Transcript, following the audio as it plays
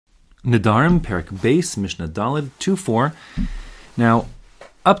Nedarim, Perek Beis, Mishnah Daled 2:4. Now,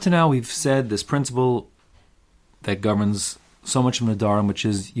 up to now, we've said this principle that governs so much of Nedarim, which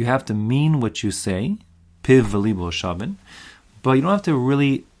is you have to mean what you say, piv v'libo shavin, but you don't have to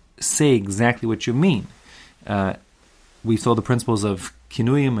really say exactly what you mean. We saw the principles of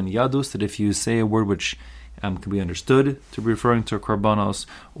kinuyim and yadus, that if you say a word which can be understood to be referring to a korbanos,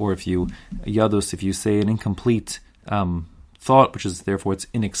 or if you say an incomplete thought, which is therefore it's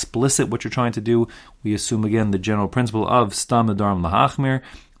inexplicit what you're trying to do, we assume again the general principle of stam nedarim lahachmir,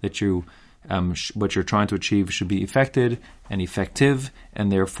 that you what you're trying to achieve should be effected and effective,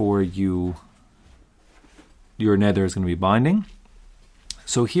 and therefore your neder is going to be binding.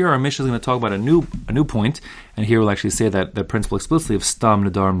 So here our Mishnah is going to talk about a new point, and here we'll actually say that the principle explicitly of stam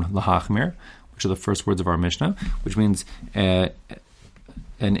nedarim lahachmir, which are the first words of our Mishnah, which means an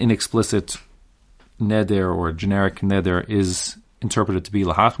inexplicit neder or generic neder is interpreted to be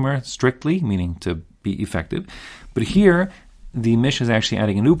lahachmer strictly, meaning to be effective. But here, the Mishnah is actually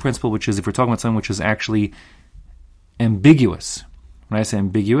adding a new principle, which is if we're talking about something which is actually ambiguous. When I say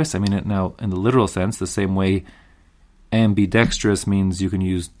ambiguous, I mean it now in the literal sense, the same way ambidextrous means you can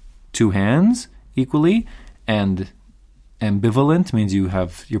use two hands equally, and ambivalent means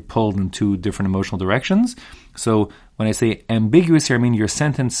you're pulled in two different emotional directions. So when I say ambiguous here, I mean your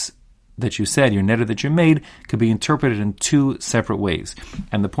sentence that you said, your neder that you made, could be interpreted in two separate ways.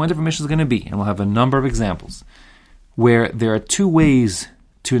 And the point of our Mishnah is going to be, and we'll have a number of examples, where there are two ways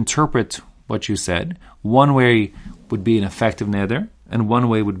to interpret what you said. One way would be an effective neder, and one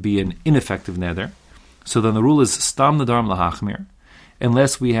way would be an ineffective neder. So then the rule is stam nedarim lahachmir.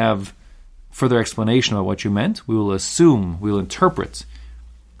 Unless we have further explanation about what you meant, we will interpret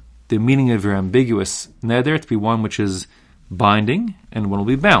the meaning of your ambiguous neder to be one which is binding, and one will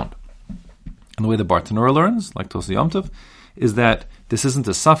be bound. And the way the Bartanura learns, like Tosi Yom Tov, is that this isn't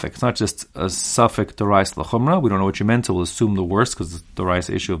a suffix. It's not just a suffix dorais l'chumra. We don't know what you meant, so we'll assume the worst because it's the dorais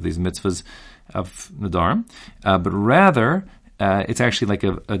issue of these mitzvahs of Nedarim. But rather, it's actually like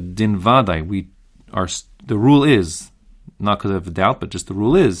a din vadai. The rule is, not because of a doubt, but just the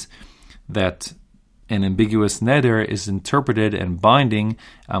rule is that an ambiguous neder is interpreted and binding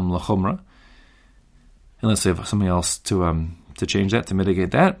l'chumra. Unless they have something else to change that, to mitigate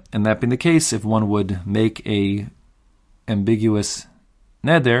that. And that being the case, if one would make a ambiguous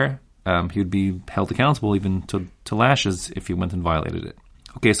neder, he would be held accountable even to lashes if he went and violated it.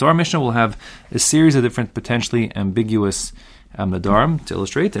 Okay, so our Mishnah will have a series of different potentially ambiguous nedarim to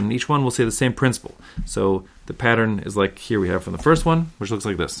illustrate, and each one will say the same principle. So the pattern is like here we have from the first one, which looks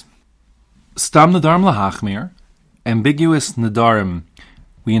like this. Stam nedarim lahachmir, ambiguous nedarim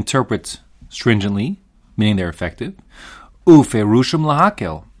we interpret stringently, meaning they're effective. Uferushim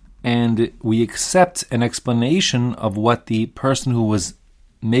lahakel, and we accept an explanation of what the person who was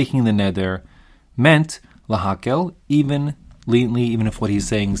making the neder meant, lahakel, even leniently, even if what he's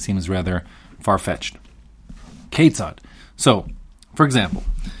saying seems rather far-fetched. Ketzad. So, for example,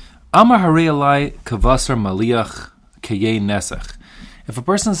 Amar harei alai kavasar maliach keyei nesach. If a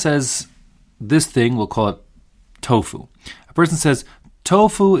person says this thing, we'll call it tofu. A person says,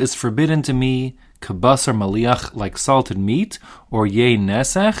 tofu is forbidden to me, kabasar maliach, like salted meat, or yei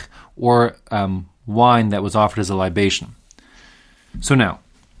nesech, or wine that was offered as a libation. So now,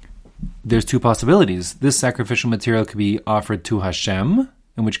 there's two possibilities. This sacrificial material could be offered to Hashem,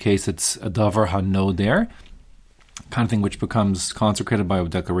 in which case it's a davar hanoder, kind of thing which becomes consecrated by a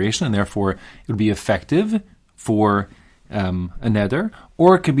declaration, and therefore it would be effective for a neder,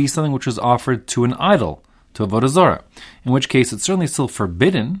 or it could be something which was offered to an idol, to avodah zarah, in which case it's certainly still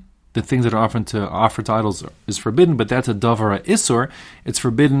forbidden. The things that are offered to idols is forbidden, but that's a davar isur. It's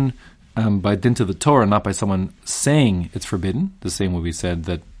forbidden by dint of the Torah, not by someone saying it's forbidden. The same way we said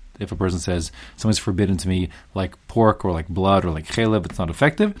that if a person says something's forbidden to me, like pork or like blood or like chalev, it's not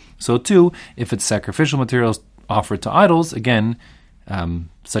effective. So too, if it's sacrificial materials offered to idols, again,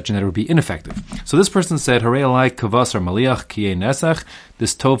 such a neder would be ineffective. So this person said, harei alai kavasar maliach kiyei nesach.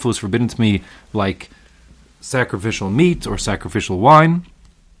 This tofu is forbidden to me like sacrificial meat or sacrificial wine.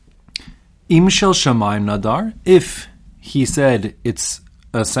 Im shel shamayim nadar, if he said it's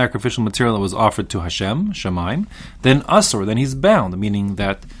a sacrificial material that was offered to Hashem, shamayim, then asur, then he's bound, meaning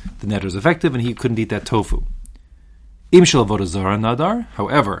that the neder is effective and he couldn't eat that tofu. Im shel avodah zarah nadar,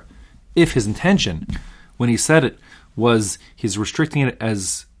 however, if his intention when he said it was he's restricting it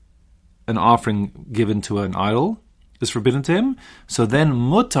as an offering given to an idol, is forbidden to him, so then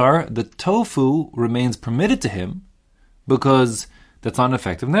mutar, the tofu, remains permitted to him because that's not an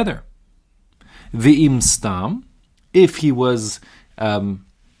effective neder. V'im stam, if he was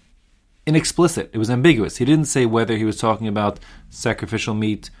inexplicit, it was ambiguous. He didn't say whether he was talking about sacrificial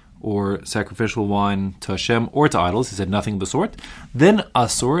meat or sacrificial wine to Hashem or to idols. He said nothing of the sort. Then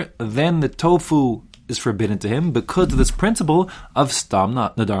asur, then the tofu is forbidden to him because of this principle of stam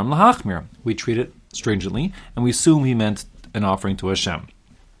nedarim lahachmir. We treat it stringently, and we assume he meant an offering to Hashem.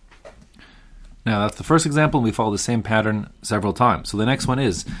 Now that's the first example, and we follow the same pattern several times. So the next one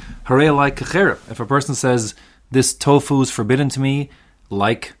is harei like cherem. If a person says this tofu is forbidden to me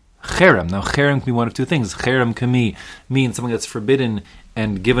like cherem. Now cherem can be one of two things. Cherem can mean something that's forbidden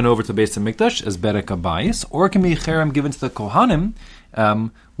and given over to the Beis HaMikdash as berek habayis, or it can be cherem given to the kohanim,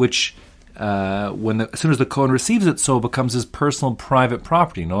 which as soon as the kohen receives it, so it becomes his personal private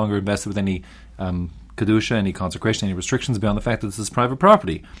property, no longer invested with any kedusha, any consecration, any restrictions beyond the fact that this is private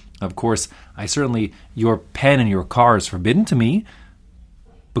property. Of course, your pen and your car is forbidden to me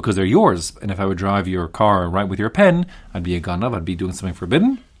because they're yours, and if I would drive your car right with your pen, I'd be a ganav, I'd be doing something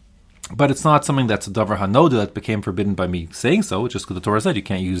forbidden. But it's not something that's a davar hanoda that became forbidden by me saying so, just because the Torah said you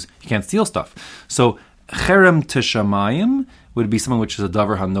can't steal stuff. So cherem teshamayim would be something which is a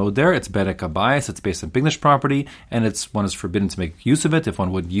davar hanoder. It's berek habayis, it's Beis HaMikdash property, and one is forbidden to make use of it. If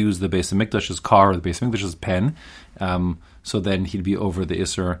one would use the Beis HaMikdash's car or the Beis HaMikdash's pen, so then he'd be over the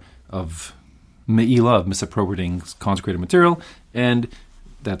isser of me'ilah, of misappropriating consecrated material, and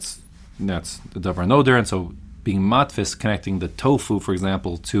that's the davar hanoder. And so being matfis, connecting the tofu, for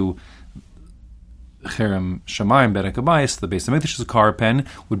example, to cherem shamayim berek habayis, the Beis HaMikdash's car pen,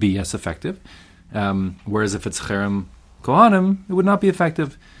 would be yes effective. Whereas if it's cherem kohanim, it would not be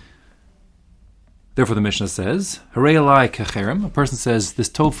effective. Therefore, the Mishnah says, harei alai kecherem. A person says, this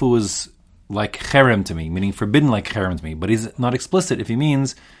tofu is like cherem to me, meaning forbidden like cherem to me. But he's not explicit if he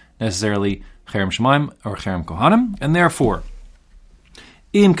means necessarily cherem shamayim or cherem kohanim. And therefore,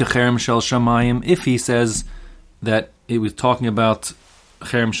 im kecherem shel shamayim, if he says that it was talking about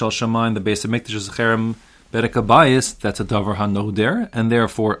cherem shel shamayim, the Beis HaMikdash is cherem berek habayis, that's a davar hanoder, and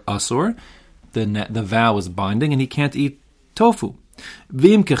therefore asur, the vow is binding, and he can't eat tofu.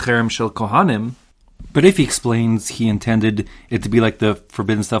 V'im kecherem shel kohanim, but if he explains he intended it to be like the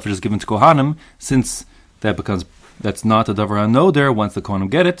forbidden stuff which is given to kohanim, since that's not a davar hanoder, once the kohanim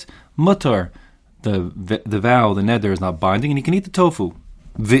get it, mutar, the vow, the neder is not binding, and he can eat the tofu.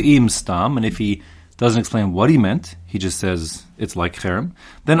 V'im stam, and if he doesn't explain what he meant, he just says it's like cherem,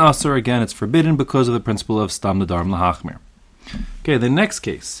 then asur, again, it's forbidden because of the principle of stam nedarim lahachmir. Okay, the next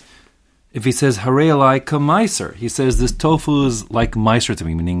case, if he says harei alai kamaiser, he says this tofu is like meiser to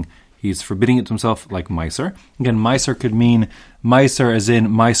me, meaning he's forbidding it to himself like meiser. Again, meiser could mean meiser as in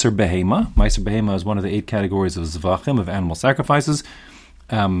meiser behema. Meiser behema is one of the 8 categories of zvachim, of animal sacrifices,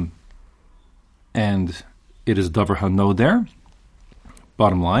 and it is davar hanoder.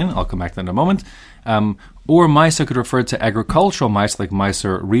 Bottom line, I'll come back to that in a moment. Or meiser could refer to agricultural meiser, like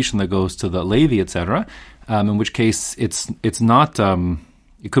meiser rishon that goes to the Levi, etc. In which case it's not.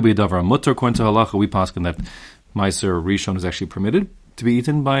 It could be a davar mutter according to halacha. We paskin that meiser rishon is actually permitted to be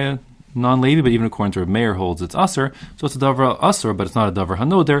eaten by a non-Levi, but even according to Reb Meir holds it's aser. So it's a davar aser, but it's not a davar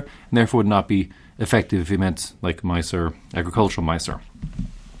hanoder, and therefore would not be effective if he meant like meiser, agricultural meiser.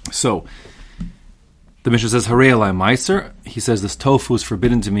 So the Mishnah says harei alai meiser. He says this tofu is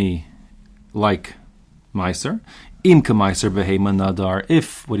forbidden to me like meiser. Im ka meiser behema nadar.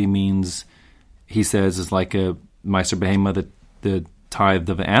 If what he means, he says, is like a meiser behema, the tithe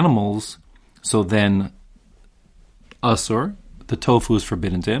of animals, so then asur, the tofu is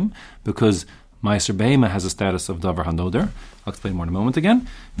forbidden to him because meiser behema has a status of davar hanoder. I'll explain more in a moment again.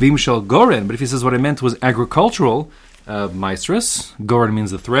 Vim shel goren, but if he says what I meant was agricultural meisres, goren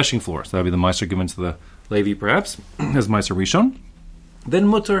means the threshing floor, so that would be the meiser given to the Levi perhaps as meiser rishon. Then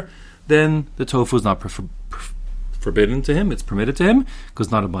mutter, then the tofu is not forbidden to him, it's permitted to him, because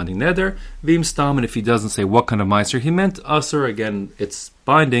it's not a binding neder. Vim stam, and if he doesn't say what kind of meiser he meant, asur, again, it's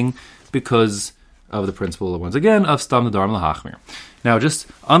binding, because of the principle, once again, of stam nedarim lahachmir. Now, just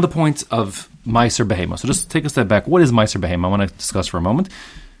on the point of meiser behema, so just take a step back. What is meiser behema? I want to discuss for a moment.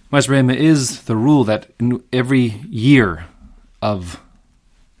 Meiser behema is the rule that in every year of,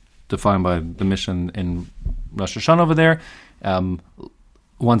 defined by the mission in Rosh Hashanah over there,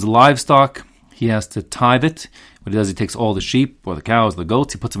 one's livestock, he has to tithe it. What he does, he takes all the sheep or the cows, the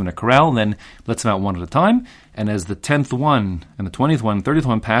goats, he puts them in a corral, and then lets them out one at a time. And as the 10th one and the 20th one, 30th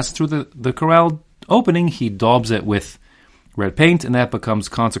one pass through the corral opening, he daubs it with red paint, and that becomes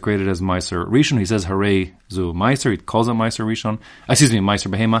consecrated as meiser rishon. He says harei zu meiser. He calls it meiser rishon.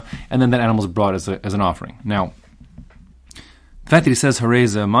 Meiser behema, and then that animal is brought as an offering. Now, the fact that he says harei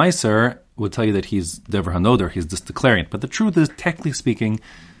zu meiser would tell you that he's davar hanoder. He's just declaring it. But the truth is, technically speaking,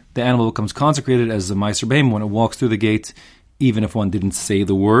 the animal becomes consecrated as a meiser behema when it walks through the gate, even if one didn't say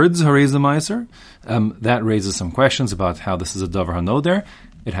the words harei zu meiser. That raises some questions about how this is a davar hanoder.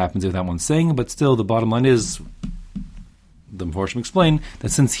 it happens if that one's saying, but still the bottom line is, the Meforshim explain that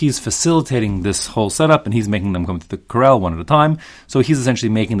since he's facilitating this whole setup and he's making them come to the corral one at a time, so he's essentially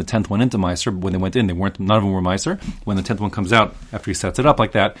making the 10th one into Meiser. When they went in, none of them were Meiser. When the 10th one comes out after he sets it up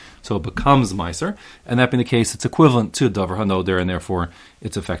like that, so it becomes Meiser. And that being the case, it's equivalent to Davar Hanoder, and therefore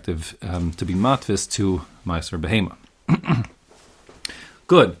it's effective to be Matvis to Meiser Behema.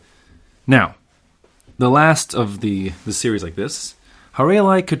 Good. Now, the last of the series like this,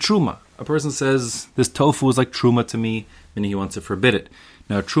 Harelai Ketruma. A person says, this tofu is like truma to me, meaning he wants to forbid it.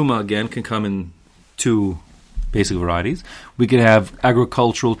 Now, truma, again, can come in two basic varieties. We could have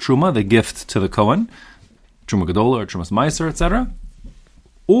agricultural truma, the gift to the Kohen, truma gadola or trumas meiser, etc.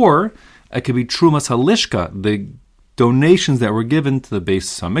 Or it could be trumas halishka, the donations that were given to the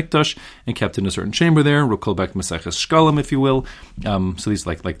base Hamikdash and kept in a certain chamber there. We'll call back Maseches Shkalim, if you will. So these,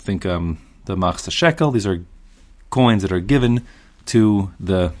 think the machzah shekel. These are coins that are given to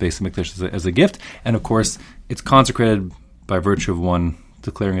the base Hamikdash as a gift, and of course it's consecrated by virtue of one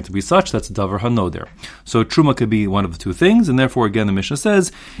declaring it to be such. That's davar hanoder. So truma could be one of the two things, and therefore again the Mishnah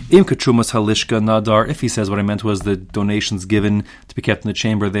says im ketrumas halishka nadar. If he says what I meant was the donations given to be kept in the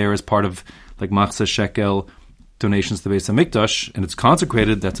chamber there as part of like machzah shekel donations to the base Hamikdash, and it's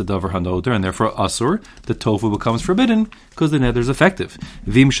consecrated, that's a davar hanoder, and therefore asur, the tofu becomes forbidden because the neder is effective.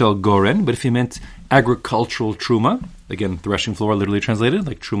 Vim shel goren, but if he meant agricultural truma, again threshing floor literally translated,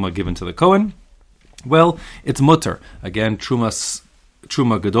 like truma given to the Kohen, well, it's mutter. Again, truma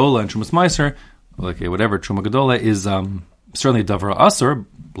gadola and trumas meiser, okay, whatever, truma gadola is certainly davar asur,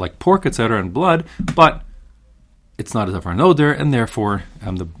 like pork, etc., and blood, but it's not a davar hanoder, and therefore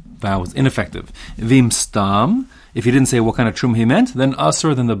the vow is ineffective. Vim stam, if he didn't say what kind of truma he meant, then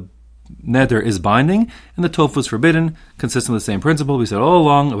asur, then the neder is binding, and the tofu is forbidden, consistent with the same principle we said all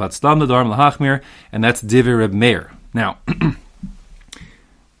along about stam nedarim lahachmir, and that's divrei Reb Meir. Now,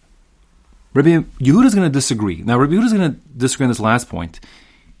 Rabbi Yehuda is going to disagree. Now, Rabbi Yehuda is going to disagree on this last point.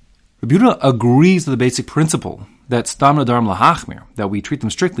 Rabbi Yehuda agrees to the basic principle that stam nedarim lahachmir, that we treat them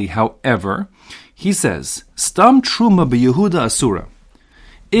strictly. However, he says, stam truma beYehuda asura.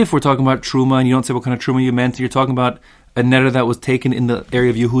 If we're talking about truma, and you don't say what kind of truma you meant, you're talking about a neder that was taken in the area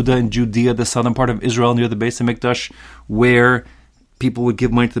of Yehuda in Judea, the southern part of Israel, near the Beis Hamikdash, where people would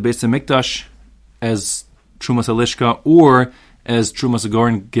give money to the Beis Hamikdash as trumas halishka, or as trumas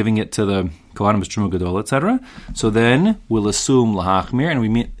agorin, giving it to the Kohanim as truma gadol, etc. So then we'll assume lahachmir, and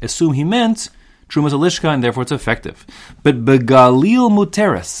we assume he meant trumas halishka, and therefore it's effective. But begalil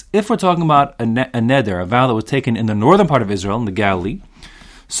muteres, if we're talking about a neder, a vow that was taken in the northern part of Israel, in the Galilee,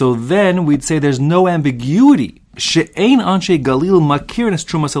 so then we'd say there's no ambiguity. She'ein anshe galil makirin es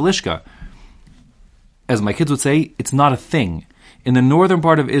trumas halishka. As my kids would say, it's not a thing. In the northern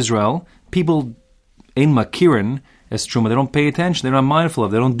part of Israel, people ein makirin as truma. They don't pay attention. They're not mindful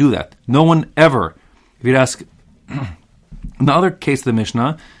of. They don't do that. No one ever. If you'd ask, in the other case of the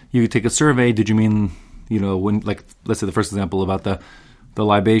Mishnah, you take a survey. Did you mean, when, like, let's say the first example about the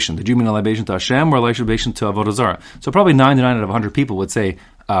libation. Did you mean a libation to Hashem or a libation to Avodah Zarah? So probably 99 out of 100 people would say,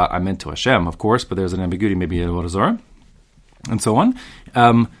 I meant to Hashem, of course, but there's an ambiguity, maybe at Avodah Zarah, and so on.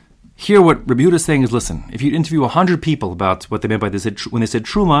 Here, what Rabbi Yehuda is saying is, listen, if you interview 100 people about what they meant by this, when they said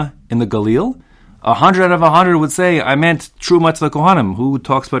truma in the Galil, 100 out of 100 would say, I meant truma to the Kohanim. Who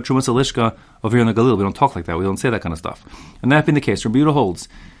talks about truma salishka over here in the Galil? We don't talk like that. We don't say that kind of stuff. And that being the case, Rabbi Yehuda holds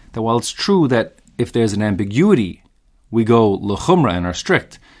that while it's true that if there's an ambiguity, we go l'chumra and are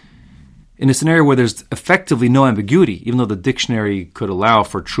strict. In a scenario where there's effectively no ambiguity, even though the dictionary could allow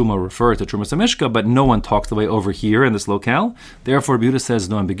for truma refer to truma samishka, but no one talks the way over here in this locale. Therefore, Rabbi Yehuda says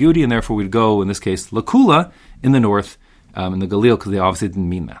no ambiguity, and therefore we'd go, in this case, lakula in the north, in the Galil, because they obviously didn't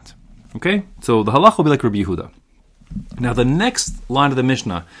mean that. Okay? So the halach will be like Rabbi Yehuda. Now, the next line of the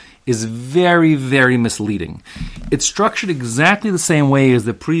Mishnah is very, very misleading. It's structured exactly the same way as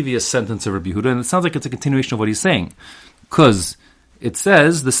the previous sentence of Rabbi Yehuda, and it sounds like it's a continuation of what he's saying. Because it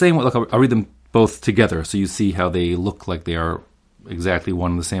says the same way. Look, I'll read them both together so you see how they look like they are exactly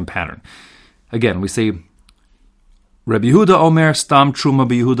one and the same pattern. Again, we say, Rabbi Yehuda Omer Stam Truma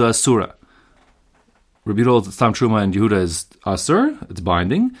BeYehuda Asura. Rabbi Yehuda holds Stam Truma and Yehuda is Asur, it's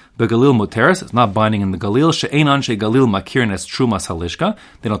binding. Begalil Muteris, it's not binding in the Galil. She'ein anshe Galil Makirin es Trumas Halishka.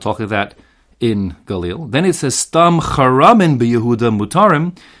 They don't talk like that in Galil. Then it says Stam Charamin BeYehuda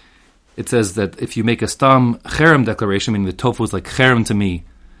Mutarim. It says that if you make a stam cherem declaration, meaning the tofu is like cherem to me,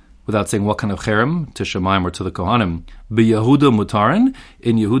 without saying what kind of cherem, to Shemaim or to the Kohanim, beYehuda mutarin,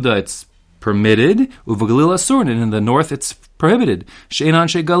 in Yehuda it's permitted, uvagalil asur, and in the north it's prohibited. She'ein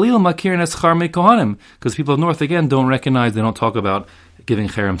anshe Galil makirin es charmei Kohanim, because people of north, again, don't recognize, they don't talk about giving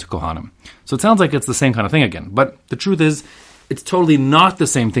cherem to Kohanim. So it sounds like it's the same kind of thing again. But the truth is, it's totally not the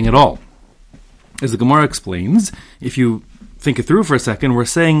same thing at all. As the Gemara explains, if you think it through for a second, we're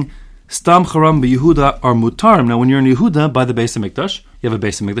saying Stam Charam Yehuda are Mutarim. Now, when you're in Yehuda by the Beis HaMikdash, you have a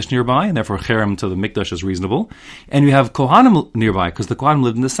Beis HaMikdash nearby, and therefore Cherem to the Mikdash is reasonable. And you have Kohanim nearby, because the Kohanim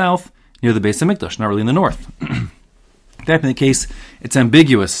lived in the south, near the Beis HaMikdash, not really in the north. That being the case, it's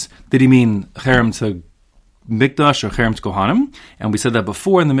ambiguous. Did he mean Cherem to Mikdash or Cherem to Kohanim? And we said that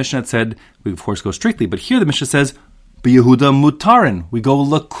before in the Mishnah. It said, we of course go strictly, but here the Mishnah says, Yehuda Mutarin. We go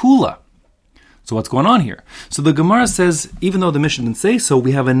Lakula. So what's going on here? So the Gemara says, even though the Mishnah didn't say so,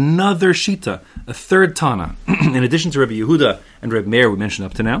 we have another Shita, a third Tana. In addition to Rabbi Yehuda and Rabbi Meir we mentioned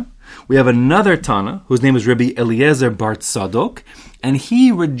up to now, we have another Tana, whose name is Rabbi Eliezer Bar Tzadok, and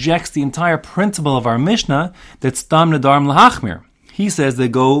he rejects the entire principle of our Mishnah that Stam Nedarim Lahachmir. He says they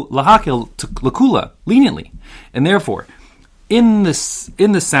go Lahakil to Lakula, leniently. And therefore, in the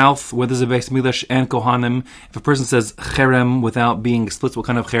south, where there's a Beis HaMikdash and Kohanim, if a person says Cherem without being explicit what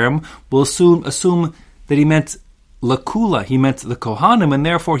kind of Cherem, we'll assume that he meant Lakula, he meant the Kohanim, and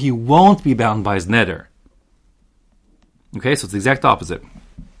therefore he won't be bound by his neder. Okay, so it's the exact opposite.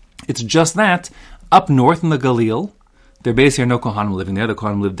 It's just that, up north in the Galil, there basically are no Kohanim living there. The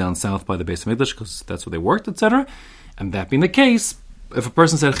Kohanim live down south by the Beis HaMikdash, because that's where they worked, etc. And that being the case, if a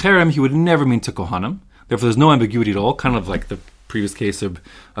person said Cherem, he would never mean to Kohanim. Therefore, there's no ambiguity at all, kind of like the previous case of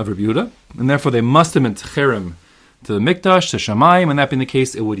Rabbi Yehuda. And therefore, they must have meant Cherem to the Mikdash, to Shamayim, and that being the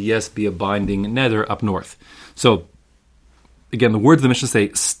case, it would, yes, be a binding neder up north. So, again, the words of the Mishnah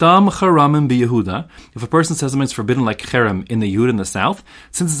say, Stam Charamim Yehuda. If a person says something is forbidden like Cherem in the Yehuda in the south,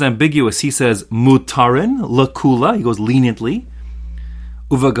 since it's ambiguous, he says Mutarin, Lakula, he goes leniently,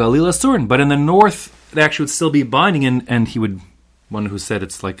 Uva Galil Asurin. But in the north, it actually would still be binding, and he would... One who said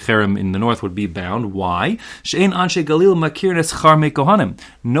it's like Cherem in the north would be bound. Why? She'ein anshe Galil makir neschar me Kohanim.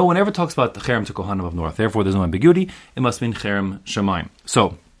 No one ever talks about the Cherem to Kohanim of north. Therefore, there's no ambiguity. It must mean Cherem Shamayim.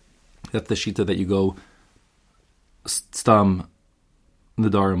 So, that's the shita that you go Stam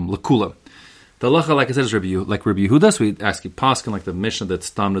Nedarim Lakula. The halacha, like I said, is Rabbi Yehuda. So we ask you paskin like the Mishnah that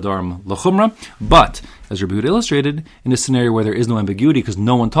Stam Nedarim Lachumra. But, as Rabbi Yehuda illustrated, in a scenario where there is no ambiguity, because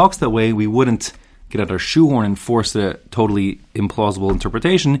no one talks that way, we wouldn't get out our shoehorn and force a totally implausible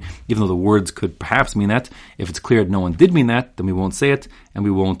interpretation, even though the words could perhaps mean that. If it's clear that no one did mean that, then we won't say it, and we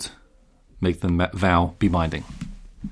won't make the vow be binding.